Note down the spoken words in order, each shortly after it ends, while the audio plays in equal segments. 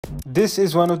This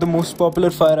is one of the most popular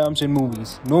firearms in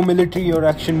movies. No military or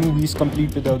action movie is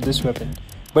complete without this weapon.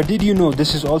 But did you know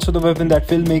this is also the weapon that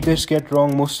filmmakers get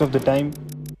wrong most of the time?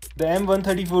 The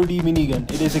M134D minigun.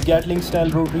 It is a Gatling-style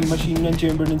rotary machine gun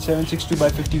chambered in 7.62 by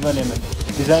 51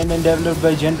 mm, designed and developed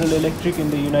by General Electric in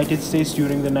the United States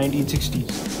during the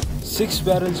 1960s. 6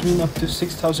 barrels mean up to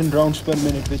 6,000 rounds per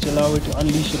minute, which allow it to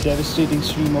unleash a devastating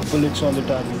stream of bullets on the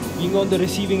target. Being on the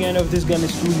receiving end of this gun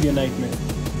is truly a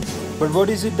nightmare. But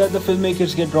what is it that the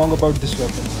filmmakers get wrong about this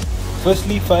weapon?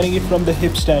 Firstly, firing it from the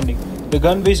hip standing. The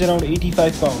gun weighs around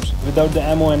 85 pounds without the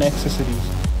ammo and accessories.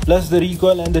 Plus, the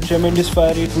recoil and the tremendous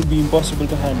fire rate would be impossible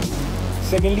to handle.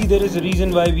 Secondly, there is a reason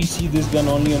why we see this gun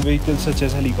only on vehicles such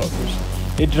as helicopters.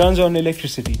 It runs on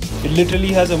electricity. It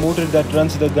literally has a motor that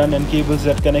runs the gun and cables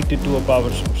that connect it to a power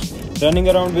source. Running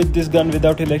around with this gun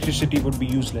without electricity would be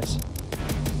useless.